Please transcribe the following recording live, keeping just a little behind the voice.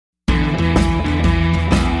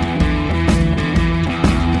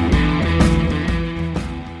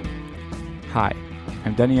Hi,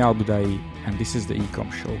 I'm Daniel Budai, and this is the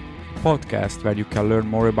Ecom Show, a podcast where you can learn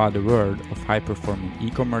more about the world of high-performing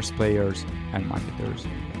e-commerce players and marketers.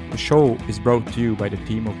 The show is brought to you by the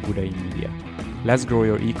team of Budai Media. Let's grow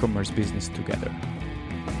your e-commerce business together.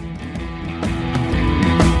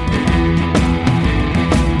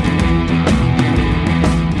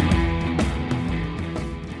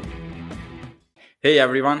 Hey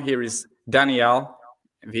everyone, here is Daniel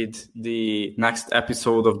with the next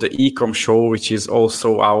episode of the Ecom Show, which is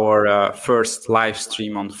also our first live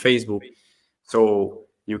stream on Facebook. So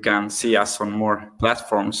you can see us on more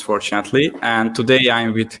platforms, fortunately. And today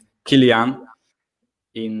I'm with Kilian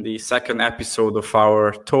in the second episode of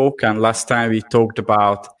our talk. And last time we talked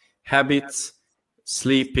about habits,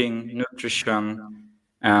 sleeping, nutrition,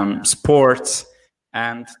 sports.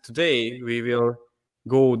 And today we will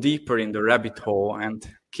go deeper in the rabbit hole. And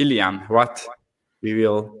Kilian, what we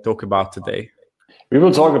will talk about today? We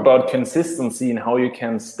will talk about consistency and how you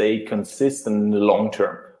can stay consistent in the long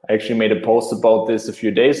term. I actually made a post about this a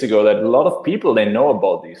few days ago that a lot of people, they know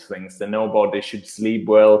about these things. They know about they should sleep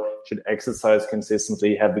well, should exercise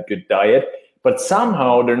consistently, have a good diet, but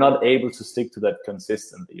somehow they're not able to stick to that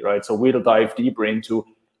consistently, right? So we'll dive deeper into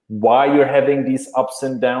why you're having these ups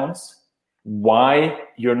and downs, why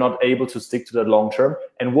you're not able to stick to that long term,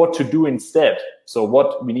 and what to do instead. So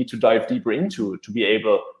what we need to dive deeper into to be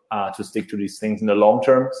able to stick to these things in the long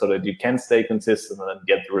term so that you can stay consistent and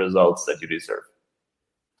get the results that you deserve.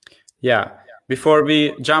 Yeah. Before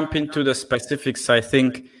we jump into the specifics, I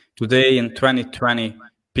think today in 2020,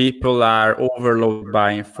 people are overloaded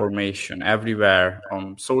by information everywhere,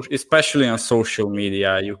 especially on social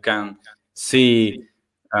media. You can see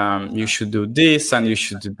you should do this and you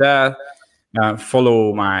should do that.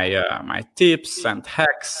 Follow my tips and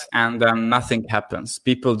hacks, and then nothing happens.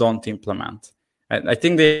 People don't implement. I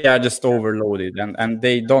think they are just overloaded and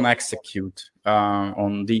they don't execute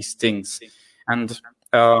on these things. And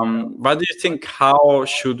what do you think? How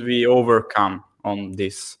should we overcome on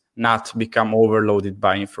this? Not become overloaded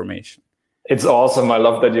by information. It's awesome. I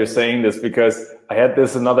love that you're saying this because I had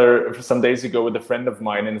this some days ago with a friend of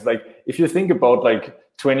mine. And it's like, if you think about like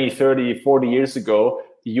 20, 30, 40 years ago,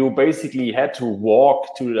 you basically had to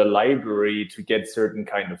walk to the library to get certain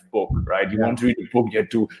kind of book, right? You want to read a book, you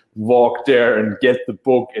had to walk there and get the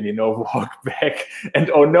book and, walk back.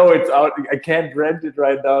 And, oh no, it's out. I can't rent it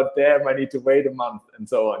right now. Damn, I need to wait a month and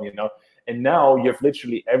so on, And now you have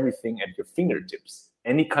literally everything at your fingertips.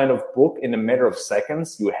 Any kind of book in a matter of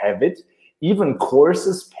seconds, you have it. Even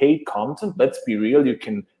courses, paid content, let's be real, you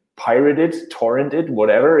can pirate it, torrent it,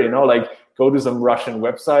 whatever, go to some Russian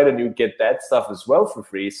website and you get that stuff as well for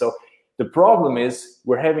free. So the problem is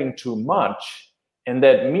we're having too much, and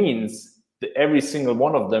that means that every single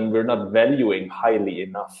one of them we're not valuing highly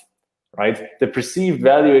enough, right? The perceived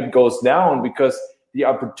value, it goes down because the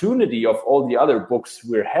opportunity of all the other books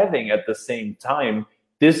we're having at the same time,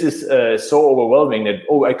 this is so overwhelming that,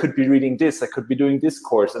 I could be reading this, I could be doing this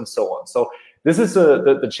course and so on. So this is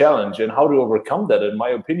the challenge, and how to overcome that, in my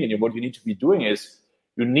opinion. What you need to be doing is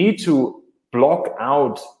you need to block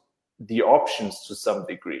out the options to some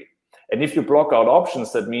degree. And if you block out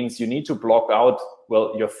options, that means you need to block out,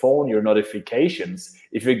 your phone, your notifications.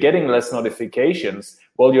 If you're getting less notifications,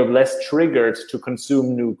 you're less triggered to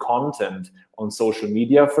consume new content on social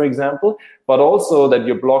media, for example, but also that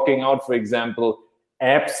you're blocking out, for example,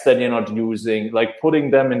 apps that you're not using, like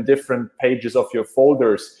putting them in different pages of your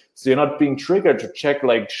folders. So you're not being triggered to check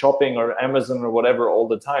like shopping or Amazon or whatever all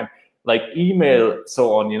the time, like email,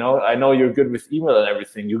 so on. I know you're good with email and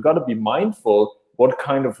everything. You got to be mindful what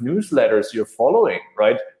kind of newsletters you're following,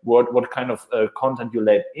 right? What kind of content you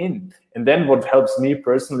let in. And then what helps me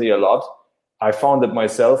personally a lot, I found it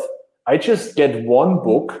myself, I just get one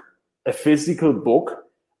book, a physical book.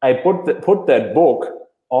 I put that book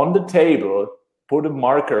on the table, put a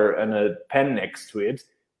marker and a pen next to it,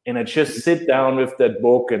 and I just sit down with that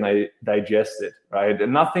book and I digest it, right?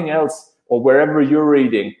 And nothing else. Or wherever you're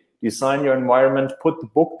reading, design your environment, put the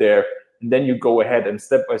book there, and then you go ahead and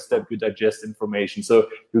step by step you digest information. So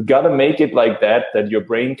you got to make it like that your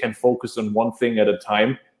brain can focus on one thing at a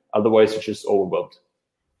time. Otherwise, you're just overwhelmed.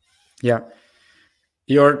 Yeah.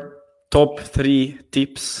 Your top 3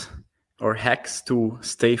 tips or hacks to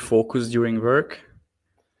stay focused during work?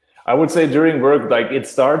 I would say during work, it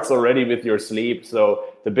starts already with your sleep.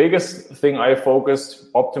 So the biggest thing I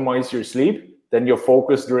focused, optimize your sleep. Then your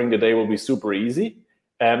focus during the day will be super easy.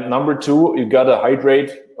 And number 2, you got to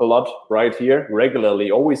hydrate a lot right here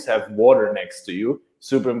regularly. Always have water next to you.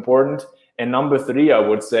 Super important. And number 3, I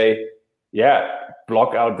would say,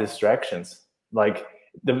 block out distractions.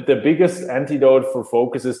 The biggest antidote for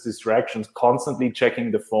focus is distractions, constantly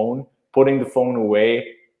checking the phone, putting the phone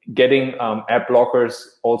away, getting app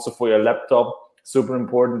blockers also for your laptop, super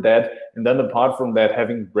important that. And then apart from that,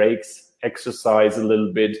 having breaks, exercise a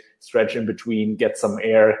little bit, stretch in between, get some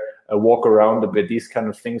air, walk around a bit. These kind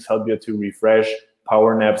of things help you to refresh.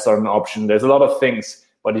 Power naps are an option. There's a lot of things,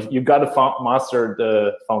 but if you got to master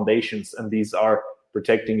the foundations, and these are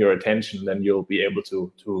protecting your attention, then you'll be able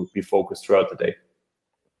to be focused throughout the day.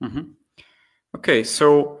 Mm-hmm. Okay,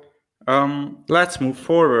 so let's move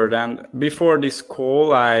forward. And before this call,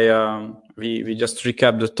 we just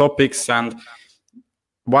recap the topics, and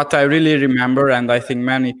what I really remember, and I think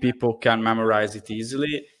many people can memorize it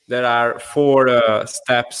easily. There are 4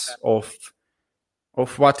 steps of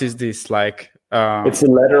what is this like? It's a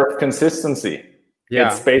ladder of consistency. Yeah.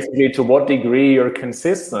 It's basically to what degree you're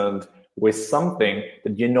consistent with something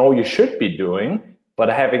that you know you should be doing, but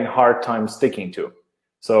having a hard time sticking to.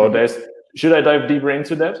 So should I dive deeper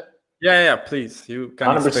into that? Yeah, please. You can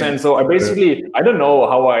 100%. So I don't know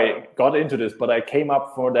how I got into this, but I came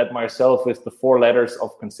up for that myself with the 4 letters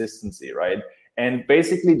of consistency, right? And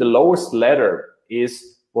basically the lowest letter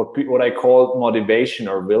is what I call motivation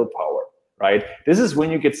or willpower, right? This is when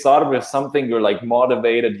you get started with something, you're like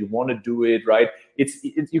motivated, you want to do it, right?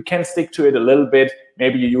 You can stick to it a little bit.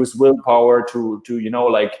 Maybe you use willpower to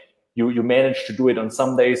like you manage to do it on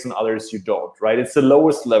some days and others you don't, right? It's the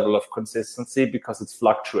lowest level of consistency because it's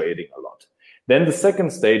fluctuating a lot. Then the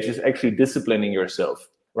second stage is actually disciplining yourself,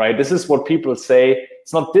 right? This is what people say.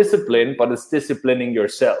 It's not discipline, but it's disciplining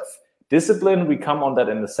yourself. Discipline, we come on that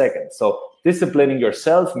in a second. So disciplining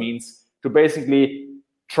yourself means to basically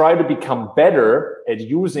try to become better at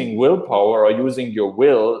using willpower or using your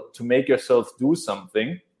will to make yourself do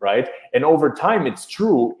something, right? And over time, it's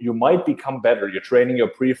true, you might become better. You're training your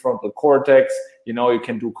prefrontal cortex, you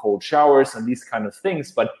can do cold showers and these kind of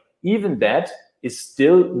things. But even that is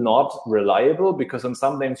still not reliable, because on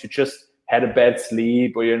some days you just had a bad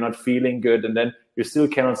sleep or you're not feeling good, and then you still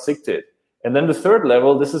cannot stick to it. And then the third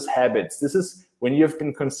level, this is habits. This is when you've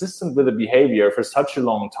been consistent with a behavior for such a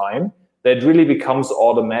long time that really becomes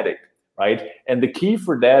automatic, right? And the key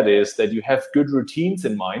for that is that you have good routines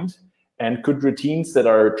in mind, and good routines that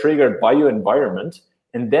are triggered by your environment.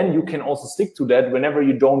 And then you can also stick to that whenever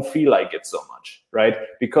you don't feel like it so much, right?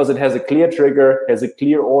 Because it has a clear trigger, has a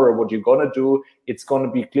clear order what you're going to do. It's going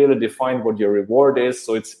to be clearly defined what your reward is.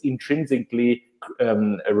 So it's intrinsically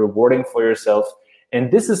rewarding for yourself.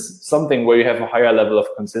 And this is something where you have a higher level of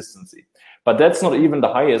consistency. But that's not even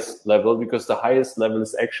the highest level, because the highest level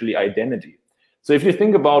is actually identity. So if you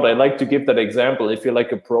think about, I like to give that example. If you're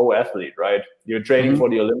like a pro athlete, right? You're training for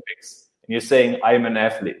the Olympics and you're saying, I'm an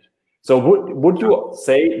athlete. So would you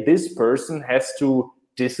say this person has to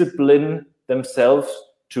discipline themselves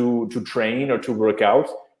to train or to work out?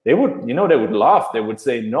 They would, they would laugh. They would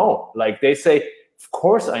say no. Like they say, of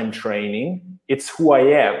course I'm training. It's who I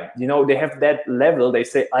am. They have that level. They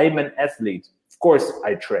say, I'm an athlete. Of course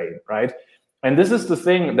I train, right? And this is the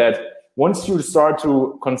thing, that once you start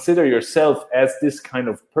to consider yourself as this kind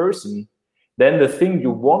of person, then the thing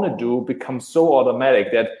you want to do becomes so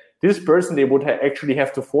automatic that this person, they would actually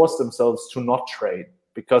have to force themselves to not train,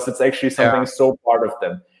 because it's actually something so part of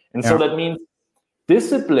them. And so that means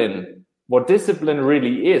discipline, what discipline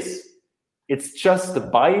really is, it's just the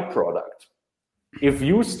byproduct. If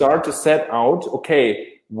you start to set out,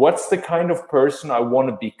 okay, what's the kind of person I want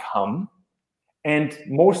to become? And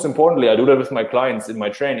most importantly, I do that with my clients in my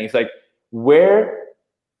training. It's like, where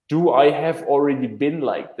do I have already been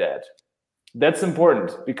like that? That's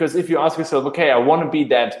important, because if you ask yourself, okay, I want to be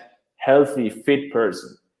that healthy, fit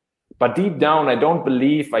person, but deep down, I don't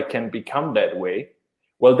believe I can become that way.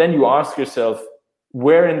 Well, then you ask yourself,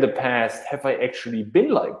 where in the past have I actually been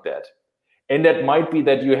like that? And that might be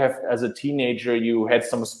that you have, as a teenager, you had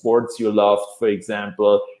some sports you loved, for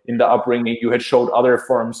example. In the upbringing, you had showed other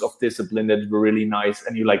forms of discipline that were really nice.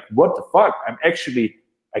 And you're like, what the fuck?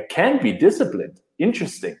 I can be disciplined.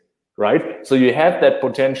 Interesting, right? So you have that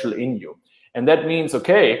potential in you. And that means,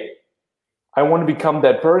 okay, I want to become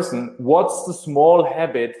that person. What's the small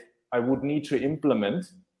habit I would need to implement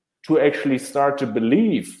to actually start to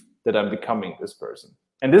believe that I'm becoming this person?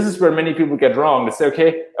 And this is where many people get wrong. They say,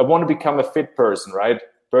 okay, I want to become a fit person, right?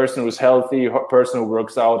 Person who's healthy, person who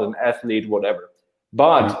works out, an athlete, whatever.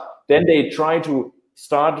 But then they try to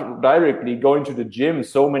start directly going to the gym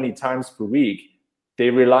so many times per week.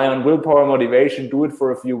 They rely on willpower, motivation, do it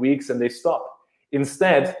for a few weeks, and they stop.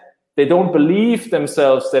 Instead, they don't believe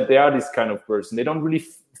themselves that they are this kind of person. They don't really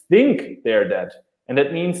think they're that. And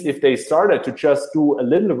that means if they started to just do a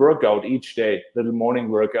little workout each day, little morning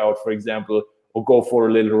workout, for example, or go for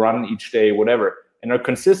a little run each day, whatever, and are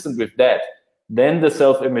consistent with that, then the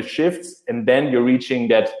self-image shifts, and then you're reaching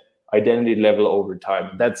that identity level over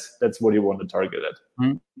time. That's what you want to target at.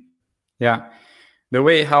 Mm-hmm. Yeah, the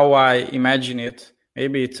way how I imagine it,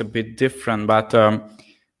 maybe it's a bit different, but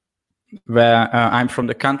where I'm from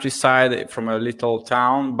the countryside, from a little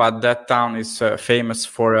town, but that town is famous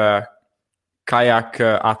for kayak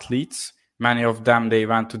athletes. Many of them, they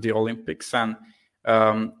went to the Olympics, and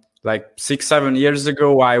like 6-7 years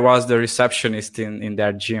ago, I was the receptionist in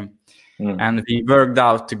their gym, and we worked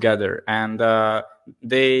out together. And I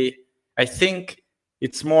think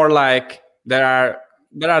it's more like there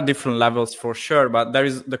are different levels for sure, but there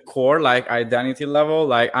is the core, like identity level,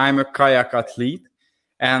 like I'm a kayak athlete,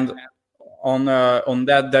 and on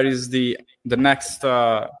that there is the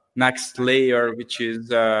next layer, which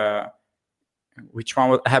is which one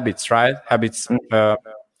was habits, right? Habits.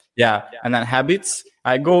 Yeah, and then habits.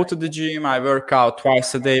 I go to the gym, I work out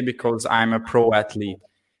twice a day because I'm a pro athlete.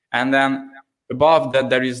 And then above that,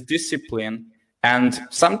 there is discipline. And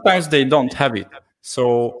sometimes they don't have it.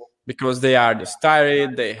 So because they are just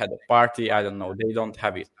tired, they had a party, I don't know, they don't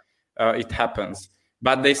have it. It happens.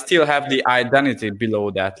 But they still have the identity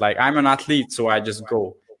below that. Like, I'm an athlete, so I just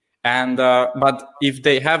go. And but if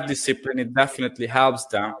they have discipline, it definitely helps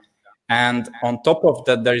them. And on top of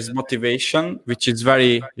that, there is motivation, which is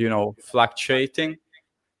very, fluctuating.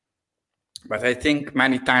 But I think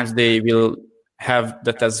many times they will have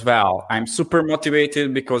that as well. I'm super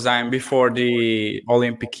motivated because I'm before the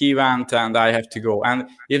Olympic event and I have to go. And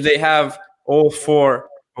if they have all 4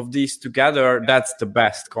 of these together, that's the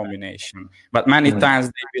best combination. But many times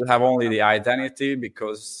they will have only the identity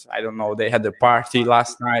because, I don't know, they had a party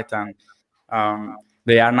last night and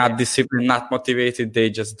they are not disciplined, not motivated, they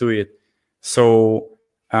just do it. So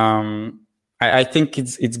I think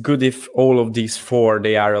it's good if all of these 4,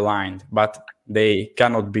 they are aligned, but they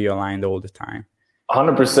cannot be aligned all the time.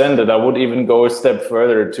 100%, and I would even go a step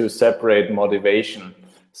further to separate motivation.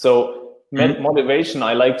 So motivation,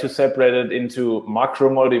 I like to separate it into macro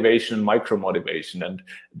motivation and micro motivation. And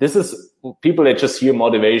this is people that just hear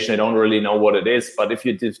motivation, they don't really know what it is. But if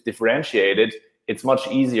you differentiate it, it's much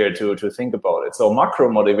easier to think about it. So macro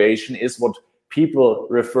motivation is what people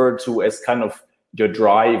refer to as kind of your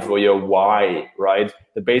drive or your why, right?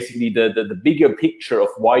 Basically the bigger picture of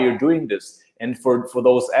why you're doing this. And for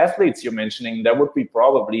those athletes you're mentioning, that would be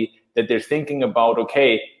probably that they're thinking about,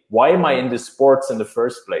 okay, why am I in this sports in the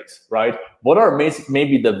first place, right? What are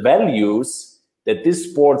maybe the values that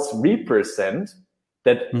this sports represent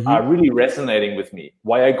that are really resonating with me?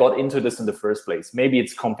 Why I got into this in the first place? Maybe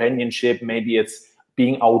it's companionship, maybe it's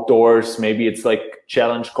being outdoors, maybe it's like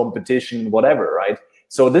challenge competition, whatever, right?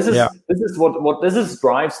 So this is what this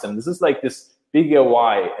drives them. This is like this bigger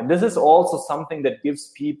why, and this is also something that gives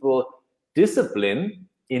people discipline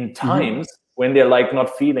in times when they're like not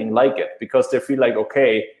feeling like it, because they feel like,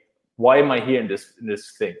 okay, why am I here in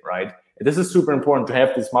this thing, right? And this is super important to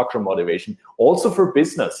have this macro motivation. Also for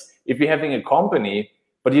business, if you're having a company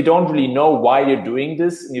but you don't really know why you're doing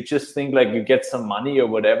this, and you just think like you get some money or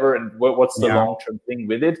whatever, and what's the long-term thing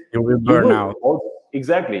with it? You will burn out.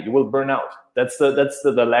 Exactly, you will burn out. That's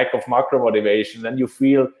the lack of macro motivation. Then you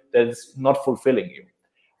feel that it's not fulfilling you.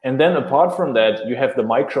 And then apart from that, you have the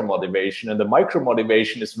micro motivation, and the micro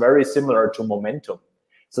motivation is very similar to momentum.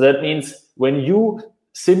 So that means when you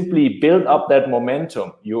simply build up that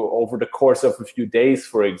momentum, you over the course of a few days,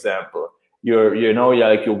 for example, you're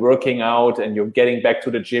working out and you're getting back to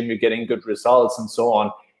the gym, you're getting good results and so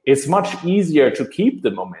on. It's much easier to keep the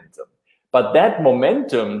momentum. But that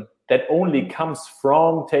momentum, that only comes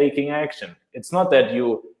from taking action. It's not that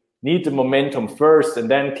you need the momentum first and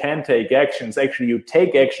then can take action. It's actually you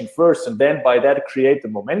take action first and then by that create the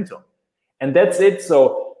momentum. And that's it.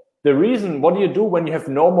 So the reason, what do you do when you have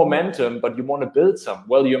no momentum but you want to build some?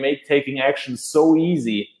 Well, you make taking action so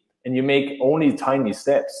easy and you make only tiny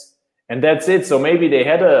steps. And that's it. So maybe they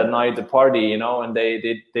had a party, and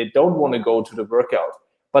they don't want to go to the workout.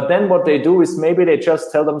 But then what they do is maybe they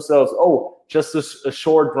just tell themselves, oh, just a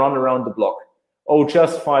short run around the block. Oh,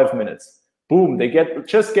 just 5 minutes. Boom,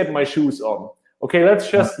 just get my shoes on. Okay,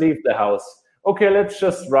 let's just leave the house. Okay, let's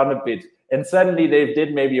just run a bit. And suddenly they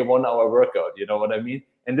did maybe a 1 hour workout. You know what I mean?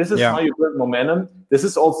 And this is how you build momentum. This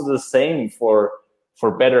is also the same for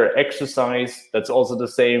better exercise. That's also the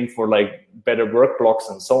same for like better work blocks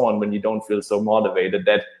and so on, when you don't feel so motivated.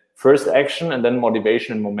 That first action and then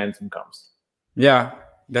motivation and momentum comes. Yeah,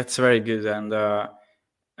 that's very good. And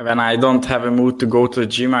when I don't have a mood to go to the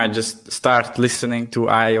gym, I just start listening to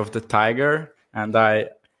Eye of the Tiger, and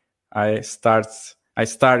I start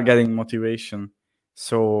getting motivation.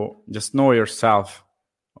 So just know yourself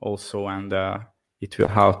also, and it will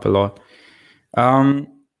help a lot.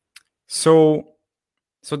 So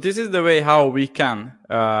So this is the way how we can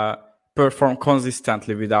perform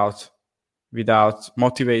consistently without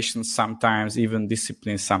motivation, sometimes even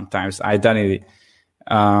discipline, sometimes identity,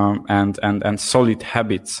 and solid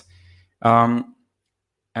habits.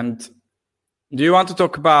 And do you want to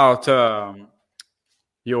talk about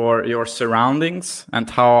your surroundings and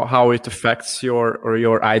how it affects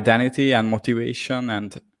your identity and motivation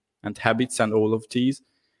and habits and all of these?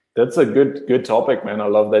 That's a good topic, man. I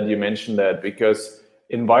love that you mentioned that, because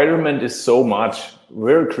environment is so much.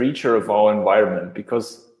 We're a creature of our environment,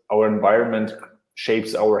 because our environment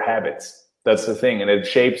shapes our habits. That's the thing. And it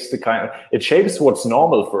shapes what's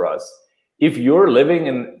normal for us. If you're living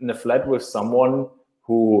in a flat with someone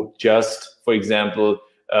who just, for example,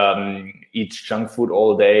 eats junk food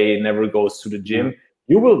all day, never goes to the gym,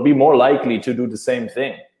 you will be more likely to do the same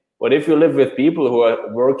thing. But if you live with people who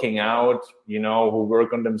are working out, who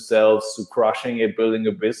work on themselves, who crushing it, building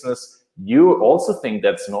a business, you also think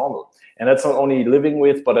that's normal. And that's not only living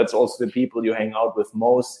with, but that's also the people you hang out with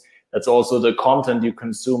most. That's also the content you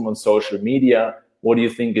consume on social media. What do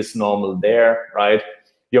you think is normal there, right?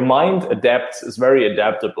 Your mind is very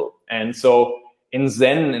adaptable. And so in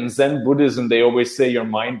Zen Buddhism, they always say your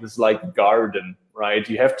mind is like a garden, right?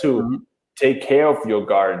 You have to take care of your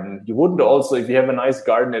garden. You wouldn't also, if you have a nice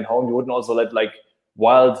garden at home, you wouldn't also let like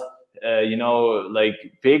wild, like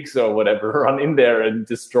pigs or whatever run in there and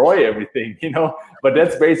destroy everything, But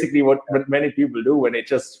that's basically what many people do when they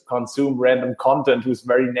just consume random content who's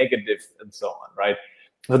very negative and so on, right?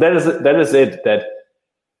 So that is it, that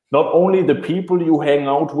not only the people you hang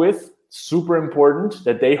out with, super important,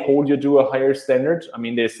 that they hold you to a higher standard. I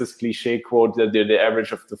mean, there's this cliche quote that they're the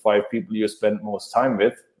average of the 5 people you spend most time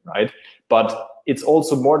with, right? But it's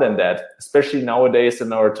also more than that, especially nowadays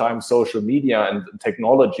in our time, social media and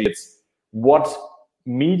technology. It's what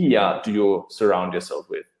media do you surround yourself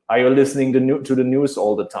with? Are you listening to the news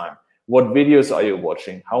all the time? What videos are you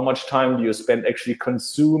watching? How much time do you spend actually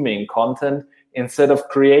consuming content instead of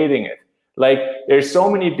creating it? Like, there's so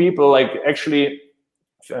many people, like, actually,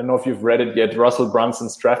 I don't know if you've read it yet, Russell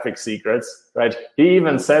Brunson's Traffic Secrets, right? He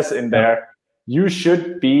even says in there, you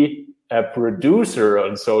should be a producer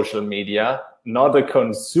on social media, not a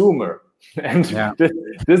consumer. And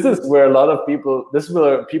this is where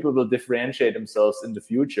people will differentiate themselves in the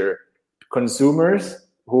future. Consumers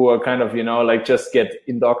who are kind of, like just get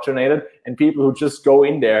indoctrinated, and people who just go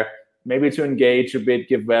in there maybe to engage a bit,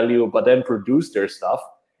 give value, but then produce their stuff.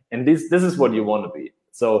 And this is what you want to be.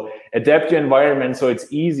 So adapt your environment so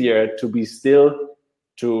it's easier to be still,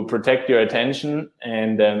 to protect your attention,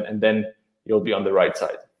 and then you'll be on the right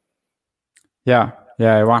side. Yeah,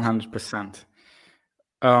 100%.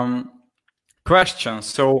 Question.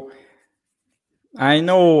 So I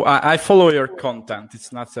know I follow your content.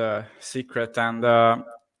 It's not a secret, and already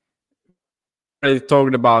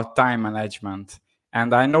talked about time management.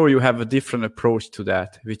 And I know you have a different approach to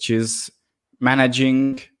that, which is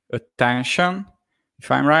managing attention,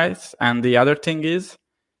 if I'm right. And the other thing is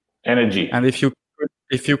energy. And if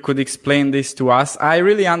you could explain this to us. I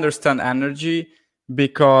really understand energy,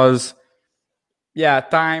 because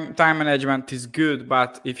time management is good,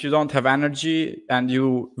 but if you don't have energy and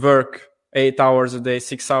you work 8 hours a day,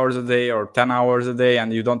 6 hours a day, or 10 hours a day,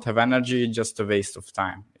 and you don't have energy, it's just a waste of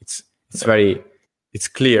time. It's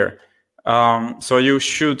clear. So you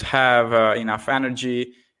should have enough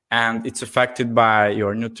energy, and it's affected by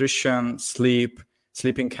your nutrition,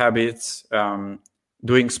 sleeping habits,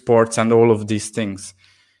 doing sports, and all of these things.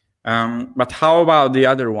 But how about the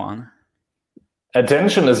other one?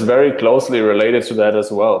 Attention is very closely related to that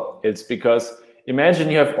as well. It's because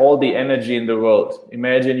imagine you have all the energy in the world.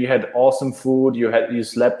 Imagine you had awesome food, you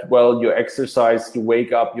slept well, you exercised, you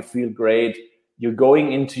wake up, you feel great, you're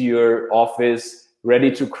going into your office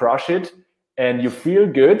ready to crush it, and you feel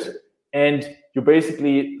good, and you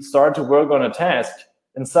basically start to work on a task,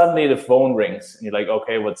 and suddenly the phone rings, and you're like,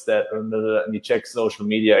 okay, what's that? And you check social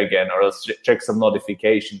media again, or else check some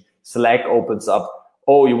notification. Slack opens up.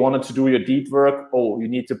 Oh, you wanted to do your deed work? Oh, you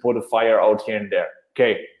need to put a fire out here and there.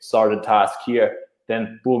 Okay, start a task here.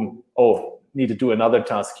 Then boom, oh, need to do another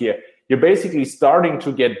task here. You're basically starting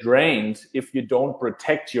to get drained if you don't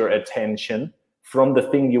protect your attention from the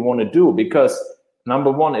thing you want to do. Because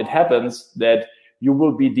number one, it happens that you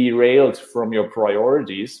will be derailed from your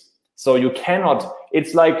priorities. So you cannot,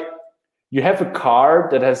 it's like you have a car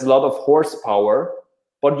that has a lot of horsepower,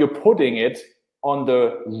 but you're putting it on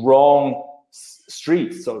the wrong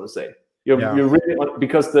street, so to say. You're really,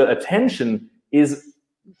 because the attention is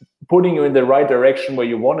putting you in the right direction where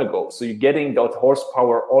you want to go. So you're getting that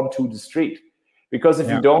horsepower onto the street. Because if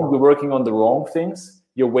you don't, you're working on the wrong things,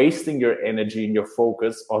 you're wasting your energy and your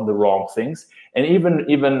focus on the wrong things. And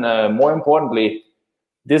even more importantly,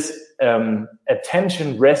 this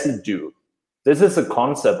attention residue. This is a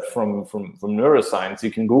concept from neuroscience.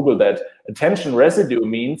 You can Google that. Attention residue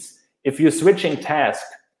means if you're switching task,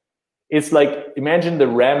 it's like, imagine the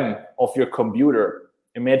RAM of your computer.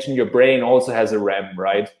 Imagine your brain also has a RAM,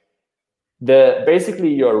 right?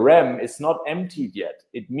 Basically your RAM is not emptied yet.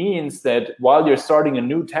 It means that while you're starting a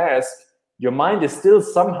new task, your mind is still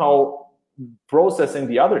somehow processing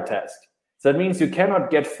the other task. So that means you cannot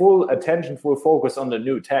get full attention, full focus on the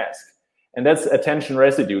new task. And that's attention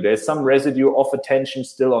residue. There's some residue of attention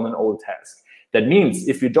still on an old task. That means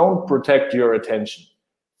if you don't protect your attention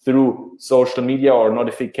through social media or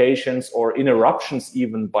notifications or interruptions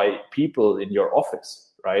even by people in your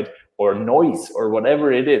office, right? Or noise or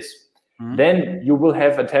whatever it is, then you will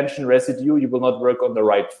have attention residue. You will not work on the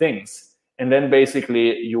right things. And then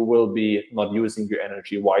basically you will be not using your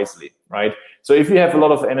energy wisely, right? So if you have a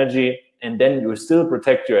lot of energy and then you still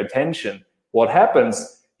protect your attention, what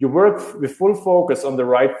happens? You work with full focus on the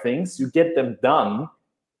right things. You get them done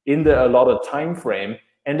in the allotted time frame.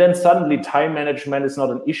 And then suddenly time management is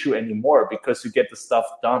not an issue anymore because you get the stuff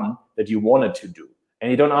done that you wanted to do. And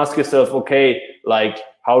you don't ask yourself, okay, like,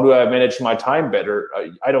 how do I manage my time better?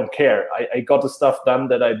 I don't care. I got the stuff done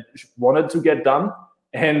that I wanted to get done.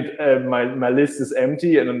 And my list is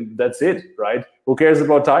empty and that's it, right? Who cares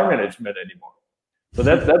about time management anymore? So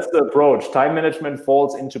that's the approach. Time management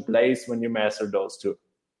falls into place when you master those two.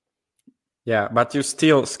 Yeah, but you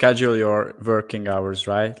still schedule your working hours,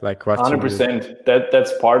 right? Like what? 100%.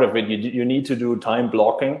 That's part of it. You need to do time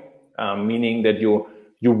blocking, meaning that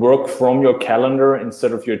you work from your calendar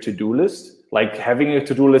instead of your to-do list. Like having a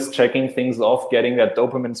to-do list, checking things off, getting that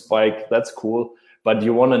dopamine spike, that's cool. But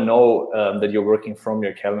you want to know that you're working from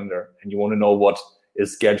your calendar and you want to know what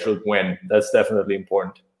is scheduled when. That's definitely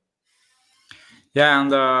important. Yeah,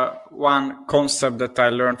 and one concept that I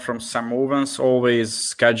learned from Sam Ovens, always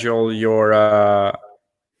schedule your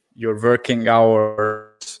working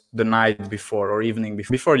hours the night before or evening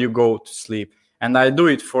before you go to sleep. And I do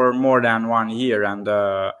it for more than 1 year, and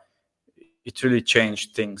it really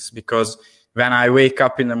changed things, because when I wake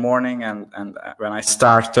up in the morning and when I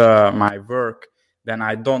start my work, then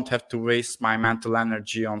I don't have to waste my mental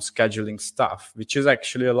energy on scheduling stuff, which is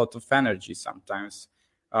actually a lot of energy sometimes.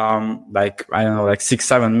 Like, I don't know, like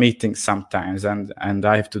 6-7 meetings sometimes, and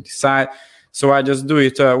I have to decide. So I just do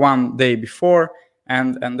it 1 day before,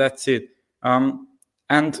 and that's it.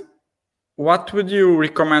 And what would you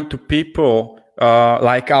recommend to people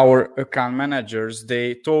like our account managers?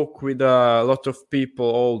 They talk with a lot of people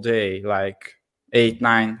all day, like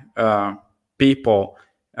 8-9 people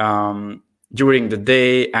during the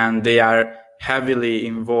day, and they are heavily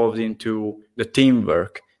involved into the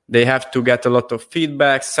teamwork. They have to get a lot of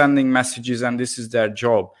feedback, sending messages, and this is their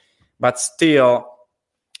job. But still,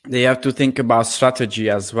 they have to think about strategy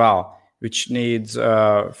as well, which needs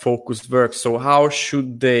focused work. So how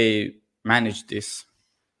should they manage this?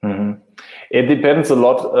 Mm-hmm. It depends a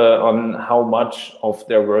lot on how much of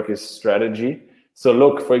their work is strategy. So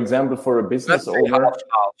look, for example, for a business owner, let's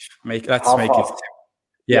make it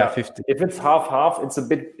 50. If it's half,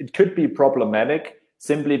 it could be problematic.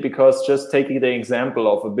 Simply because, just taking the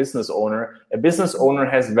example of a business owner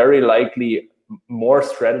has very likely more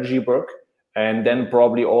strategy work, and then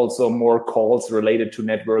probably also more calls related to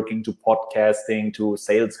networking, to podcasting, to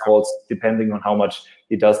sales calls, depending on how much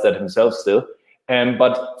he does that himself still.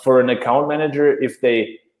 But for an account manager, if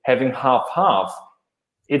they having half,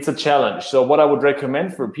 it's a challenge. So what I would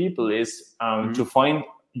recommend for people is to find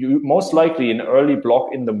most likely an early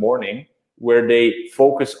block in the morning where they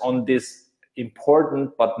focus on this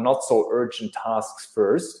important but not so urgent tasks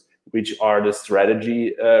first, which are the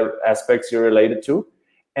strategy aspects you're related to.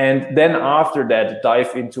 And then after that,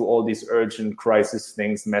 dive into all these urgent crisis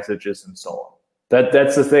things, messages, and so on.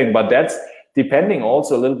 That's the thing. But that's depending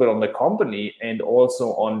also a little bit on the company and also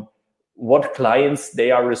on what clients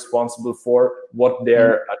they are responsible for, what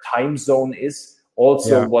their time zone is,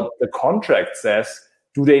 also what the contract says.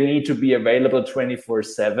 Do they need to be available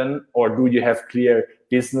 24/7, or do you have clear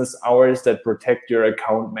business hours that protect your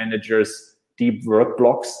account manager's deep work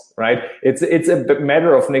blocks, right? It's a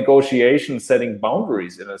matter of negotiation, setting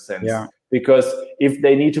boundaries in a sense, because if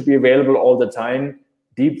they need to be available all the time,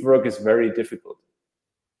 deep work is very difficult.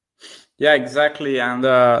 Yeah, exactly. And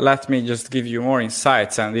let me just give you more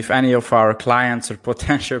insights. And if any of our clients or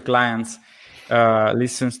potential clients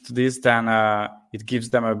listens to this, then it gives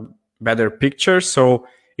them a better picture. So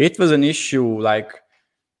it was an issue like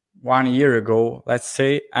 1 year ago, let's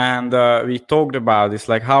say, and we talked about this,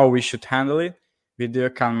 like how we should handle it with the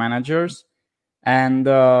account managers. And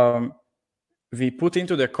we put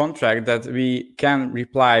into the contract that we can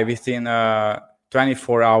reply within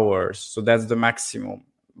 24 hours. So that's the maximum.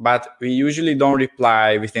 But we usually don't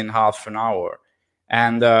reply within half an hour.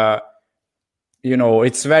 And,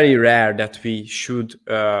 it's very rare that we should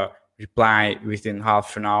reply within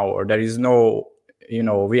half an hour. There is no,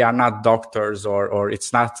 we are not doctors or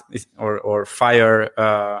it's not, or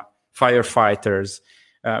firefighters.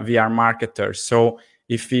 We are marketers. So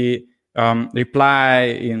if we reply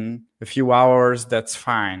in a few hours, that's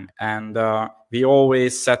fine. And we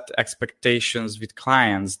always set expectations with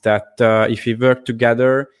clients that if we work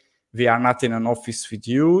together, we are not in an office with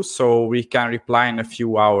you, so we can reply in a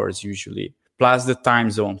few hours usually, plus the time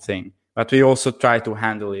zone thing. But we also try to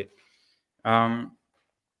handle it.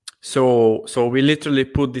 So we literally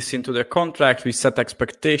put this into the contract. We set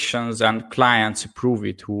expectations, and clients approve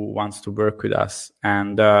it who wants to work with us.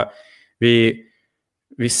 And we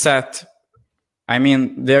set. I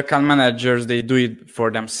mean, the account managers, they do it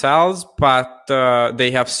for themselves, but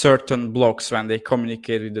they have certain blocks when they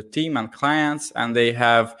communicate with the team and clients, and they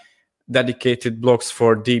have dedicated blocks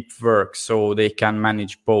for deep work, so they can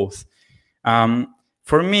manage both.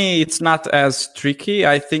 For me, it's not as tricky.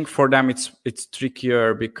 I think for them, it's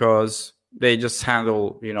trickier because they just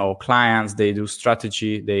handle, clients, they do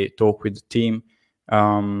strategy, they talk with the team.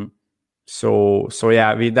 So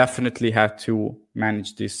yeah, we definitely had to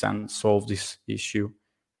manage this and solve this issue.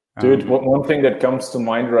 Dude, one thing that comes to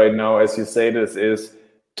mind right now as you say this is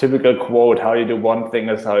typical quote, how you do one thing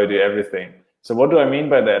is how you do everything. So what do I mean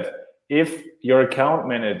by that? If your account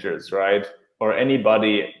managers, right, or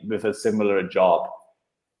anybody with a similar job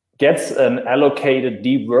gets an allocated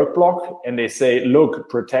deep work block and they say, look,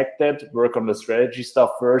 protect that, work on the strategy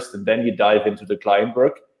stuff first, and then you dive into the client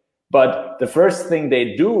work. But the first thing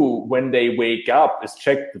they do when they wake up is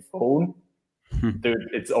check the phone. Dude,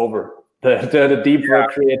 it's over. The deep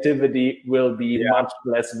work creativity will be much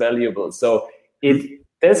less valuable. So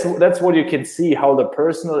that's what you can see, how the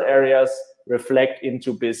personal areas reflect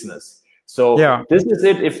into business. So this is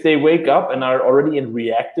it. If they wake up and are already in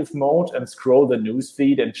reactive mode and scroll the news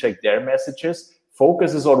feed and check their messages,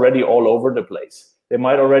 focus is already all over the place. They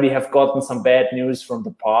might already have gotten some bad news from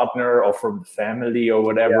the partner or from the family or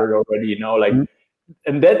whatever already,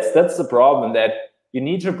 and that's the problem, that you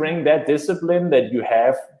need to bring that discipline that you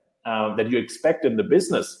have, that you expect in the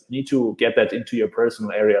business. You need to get that into your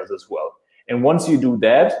personal areas as well. And once you do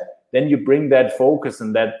that, then you bring that focus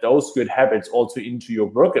and those good habits also into your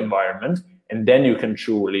work environment, and then you can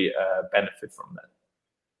truly benefit from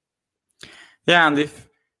that. Yeah, and if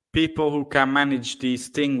people who can manage these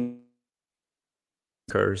things,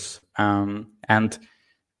 and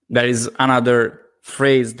there is another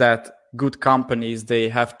phrase that good companies, they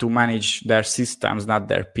have to manage their systems, not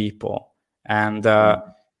their people, and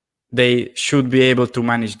they should be able to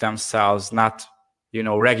manage themselves, not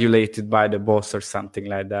regulated by the boss or something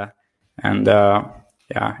like that. And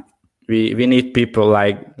we need people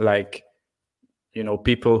like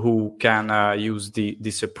people who can use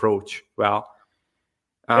this approach well.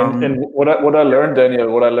 And what I learned,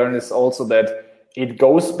 Daniel, is also that it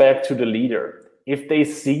goes back to the leader. If they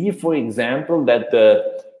see, for example, that the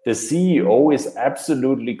CEO is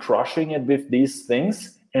absolutely crushing it with these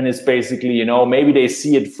things, and it's basically, maybe they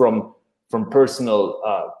see it from personal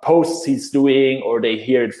posts he's doing, or they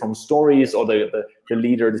hear it from stories, or the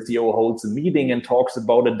leader, the CEO, holds a meeting and talks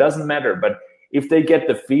about it, doesn't matter. But if they get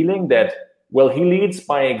the feeling that, well, he leads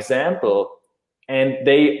by example, and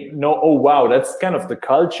they know, oh, wow, that's kind of the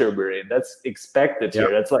culture we're in, that's expected here,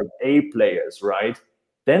 that's like A players, right?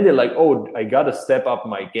 Then they're like, oh, I got to step up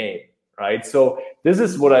my game, right? So this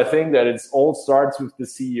is what I think, that it's all starts with the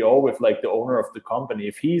CEO, with like the owner of the company.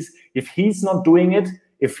 If he's not doing it,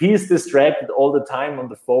 if he's distracted all the time on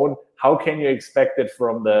the phone, how can you expect it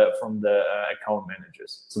from the account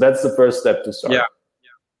managers? So that's the first step to start.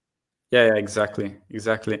 Yeah, exactly.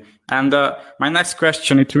 And my next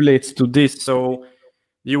question, it relates to this. So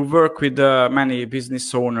you work with many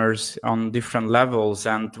business owners on different levels,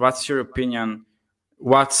 and what's your opinion?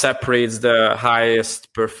 What separates the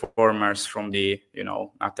highest performers from the,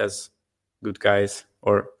 not as good guys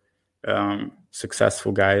or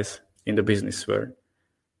successful guys in the business world?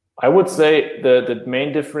 I would say the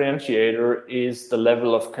main differentiator is the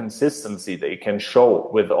level of consistency they can show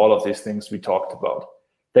with all of these things we talked about.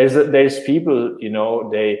 There's people,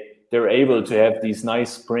 they're able to have these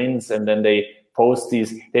nice sprints, and then they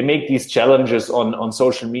make these challenges on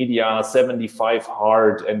social media, 75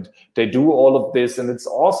 hard, and they do all of this, and it's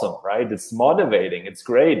awesome, right? It's motivating, it's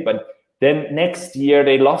great. But then next year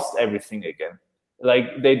they lost everything again.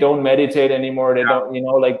 Like, they don't meditate anymore. They don't,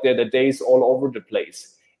 the day's all over the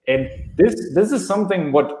place. And this is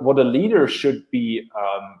something what a leader should be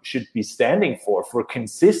standing for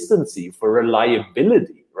consistency, for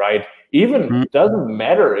reliability, right? Even it doesn't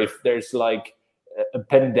matter if there's like a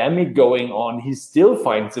pandemic going on, he still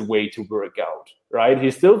finds a way to work out, right?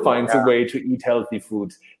 He still finds a way to eat healthy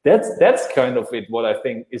foods. That's kind of it. What I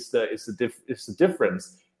think is the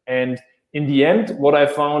difference. And in the end, what I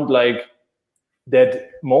found, like,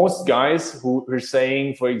 that most guys who are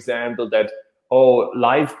saying, for example, that, oh,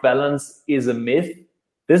 life balance is a myth.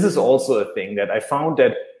 This is also a thing that I found,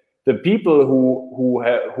 that the people who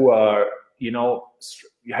are, you know,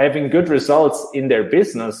 having good results in their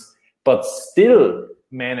business, but still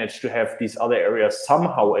manage to have these other areas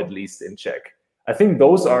somehow at least in check. I think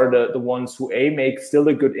those are the ones who make still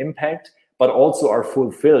a good impact, but also are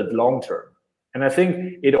fulfilled long term. And I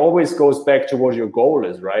think it always goes back to what your goal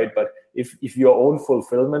is, right? But if your own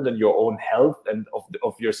fulfillment and your own health and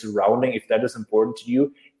of your surrounding, if that is important to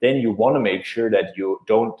you, then you want to make sure that you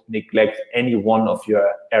don't neglect any one of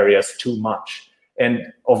your areas too much.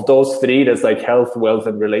 And of those three, there's like health, wealth,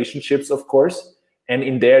 and relationships, of course. And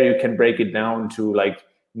in there, you can break it down to like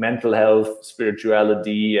mental health,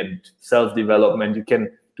 spirituality, and self-development. You can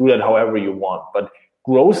do that however you want. But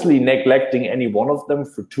grossly neglecting any one of them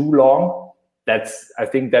for too long, I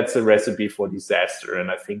think that's a recipe for disaster. And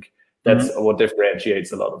I think that's what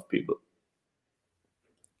differentiates a lot of people.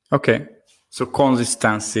 Okay. So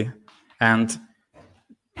consistency and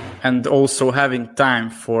also having time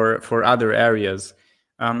for other areas.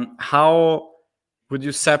 How would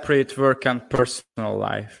you separate work and personal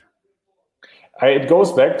life? It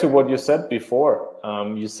goes back to what you said before.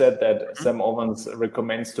 You said that Sam Ovens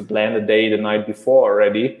recommends to plan a day the night before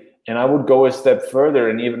already. And I would go a step further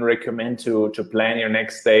and even recommend to plan your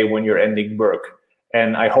next day when you're ending work.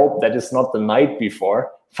 And I hope that is not the night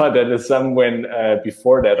before, but that is somewhere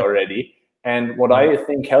before that already. And what I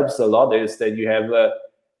think helps a lot is that you have a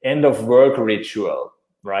end of work ritual,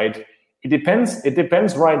 right? It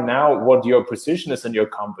depends right now what your position is in your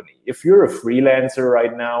company. If you're a freelancer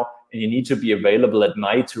right now and you need to be available at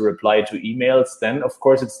night to reply to emails, then of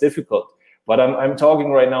course it's difficult. But I'm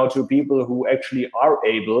talking right now to people who actually are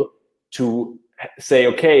able to say,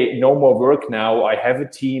 okay, no more work now. I have a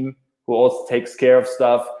team who also takes care of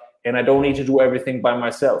stuff, and I don't need to do everything by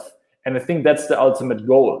myself. And I think that's the ultimate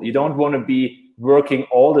goal. You don't want to be working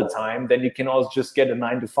all the time. Then you can also just get a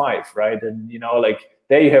 9-to-5, right? And, you know, like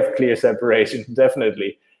there you have clear separation,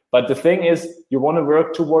 definitely. But the thing is, you want to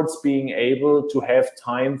work towards being able to have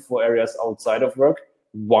time for areas outside of work.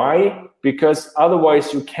 Why? Because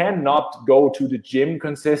otherwise you cannot go to the gym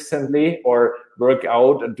consistently or work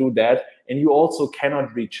out and do that. And you also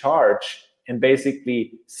cannot recharge and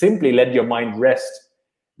basically simply let your mind rest.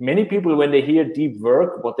 Many people, when they hear deep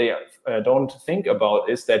work, what they don't think about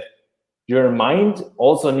is that your mind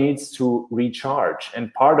also needs to recharge.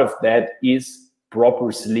 And part of that is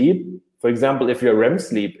proper sleep. For example, if your REM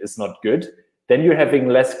sleep is not good, then you're having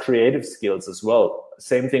less creative skills as well.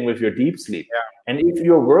 Same thing with your deep sleep. Yeah. And if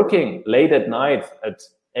you're working late at night at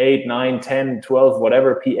 8, 9, 10, 12,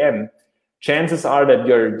 whatever PM, chances are that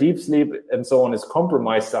your deep sleep and so on is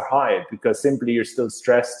compromised or high because simply you're still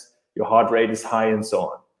stressed, your heart rate is high and so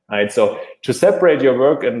on. Right? So to separate your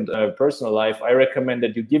work and personal life, I recommend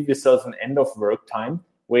that you give yourself an end of work time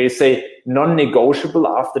where you say non-negotiable,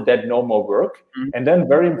 after that, no more work. And then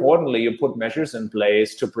very importantly, you put measures in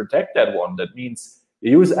place to protect that one. That means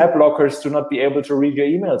you use app blockers to not be able to read your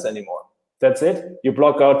emails anymore. That's it. You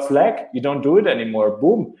block out Slack, you don't do it anymore.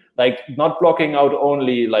 Boom. Like not blocking out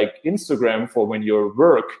only like Instagram for when you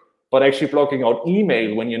work, but actually blocking out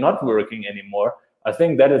email when you're not working anymore. I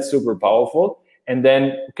think that is super powerful. And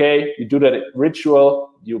then, okay, you do that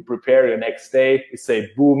ritual, you prepare your next day, you say,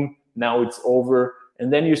 boom, now it's over.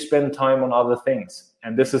 And then you spend time on other things.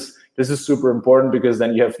 And this is super important because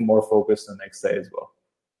then you have more focus the next day as well.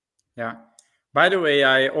 Yeah. By the way,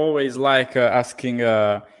 I always like asking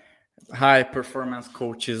high performance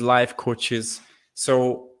coaches, life coaches.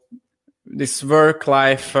 So this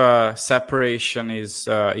work-life separation is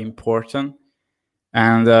important.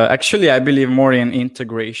 And actually, I believe more in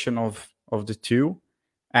integration of the two.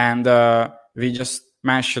 And we just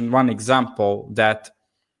mentioned one example that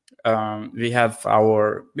we have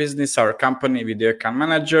our business, our company with the account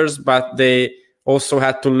managers, but they also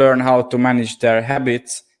had to learn how to manage their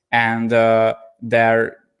habits, and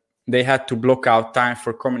they had to block out time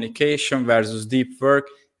for communication versus deep work,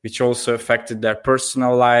 which also affected their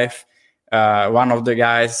personal life. One of the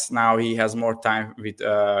guys, now he has more time with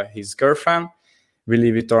his girlfriend,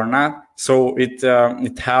 believe it or not. So it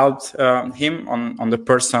helped him on the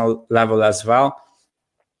personal level as well.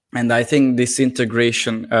 And I think this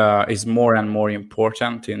integration is more and more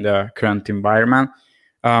important in the current environment.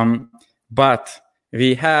 But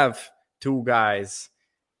we have two guys,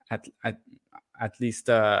 at least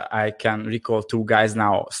I can recall two guys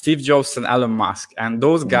now, Steve Jobs and Elon Musk. And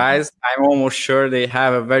those guys, I'm almost sure they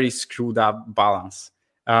have a very screwed up balance.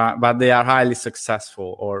 But they are highly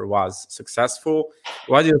successful, or was successful.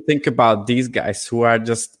 What do you think about these guys who are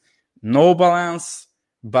just no balance,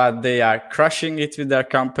 but they are crushing it with their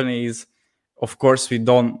companies? Of course, we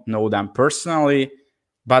don't know them personally,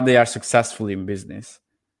 but they are successful in business.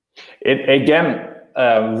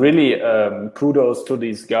 Really kudos to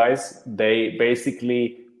these guys. They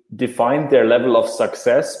basically defined their level of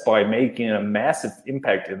success by making a massive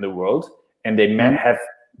impact in the world, and they have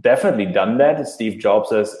definitely done that. Steve Jobs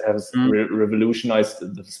has revolutionized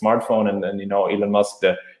the smartphone, and Elon Musk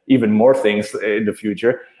even more things in the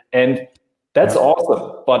future, and that's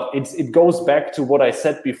awesome. But it goes back to what I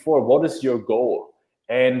said before. What is your goal?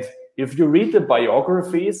 And if you read the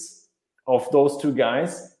biographies of those two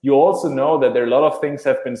guys, you also know that there are a lot of things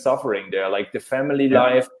have been suffering there, like the family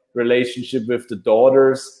life, relationship with the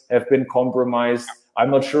daughters have been compromised.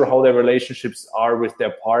 I'm not sure how their relationships are with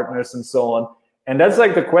their partners and so on. And that's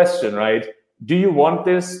like the question, right? Do you want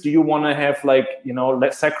this? Do you want to have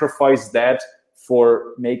let's sacrifice that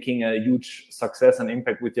for making a huge success and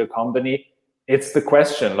impact with your company? It's the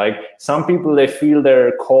question. Like, some people, they feel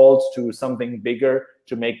they're called to something bigger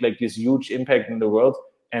to make like this huge impact in the world.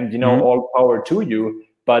 And, all power to you.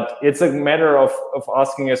 But it's a matter of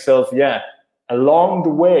asking yourself, along the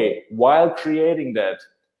way, while creating that,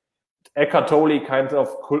 Eckhart Tolle kind of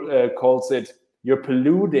calls it, you're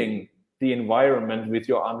polluting the environment with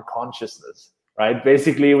your unconsciousness, right?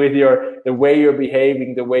 Basically with the way you're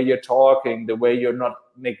behaving, the way you're talking, the way you're not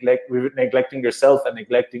neglecting yourself and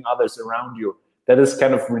neglecting others around you. That is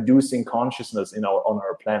kind of reducing consciousness on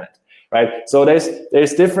our planet, right? So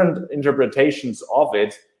there's different interpretations of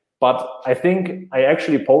it, but I think I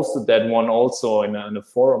actually posted that one also in a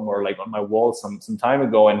forum or like on my wall some time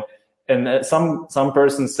ago, and some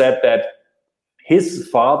person said that his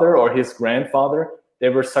father or his grandfather, they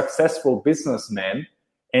were successful businessmen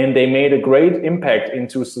and they made a great impact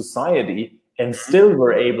into society and still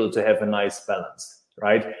were able to have a nice balance,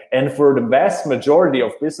 right? And for the vast majority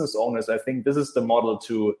of business owners, I think this is the model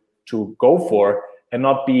to go for, and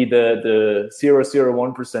not be the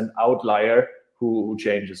 0.01% outlier who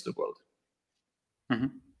changes the world. Mm-hmm.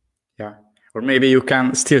 Yeah. Or maybe you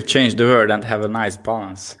can still change the world and have a nice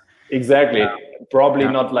balance. Exactly. Probably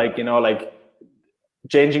not like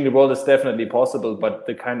changing the world is definitely possible, but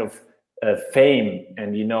the kind of fame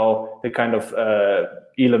and, the kind of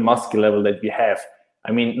Elon Musk level that we have,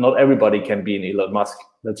 I mean, not everybody can be an Elon Musk.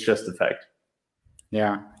 That's just a fact.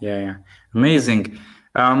 Yeah. Amazing.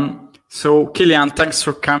 So Kilian, thanks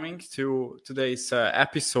for coming to today's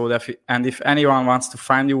episode. And if anyone wants to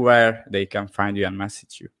find you, where they can find you and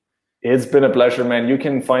message you. It's been a pleasure, man. You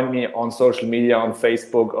can find me on social media, on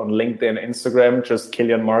Facebook, on LinkedIn, Instagram, just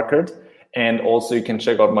Kilian Markert. And also you can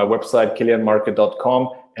check out my website, kilianmarkert.com,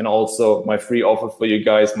 and also my free offer for you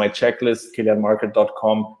guys, my checklist,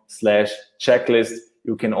 kilianmarkert.com/checklist.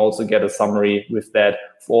 You can also get a summary with that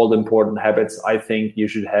for all the important habits I think you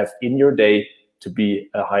should have in your day to be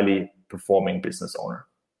a highly performing business owner.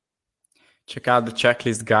 Check out the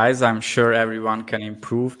checklist, guys. I'm sure everyone can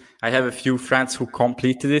improve. I have a few friends who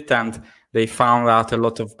completed it and they found out a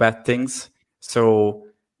lot of bad things.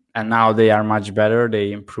 And now they are much better.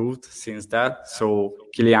 They improved since that. So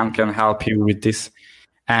Kilian can help you with this.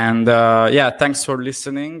 And thanks for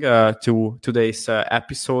listening to today's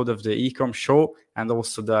episode of the Ecom Show and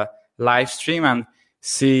also the live stream. And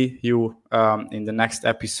see you in the next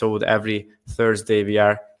episode. Every Thursday we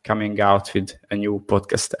are coming out with a new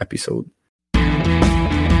podcast episode.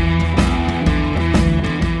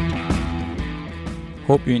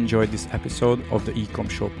 Hope you enjoyed this episode of the Ecom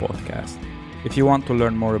Show podcast. If you want to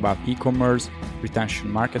learn more about e-commerce,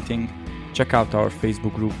 retention marketing, check out our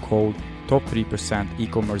Facebook group called Top 3%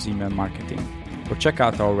 E-commerce Email Marketing, or check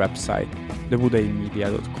out our website,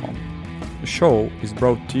 thebudaimedia.com. The show is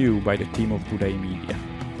brought to you by the team of Budai Media.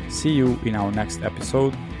 See you in our next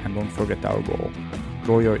episode, and don't forget our goal: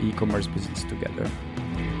 grow your e-commerce business together.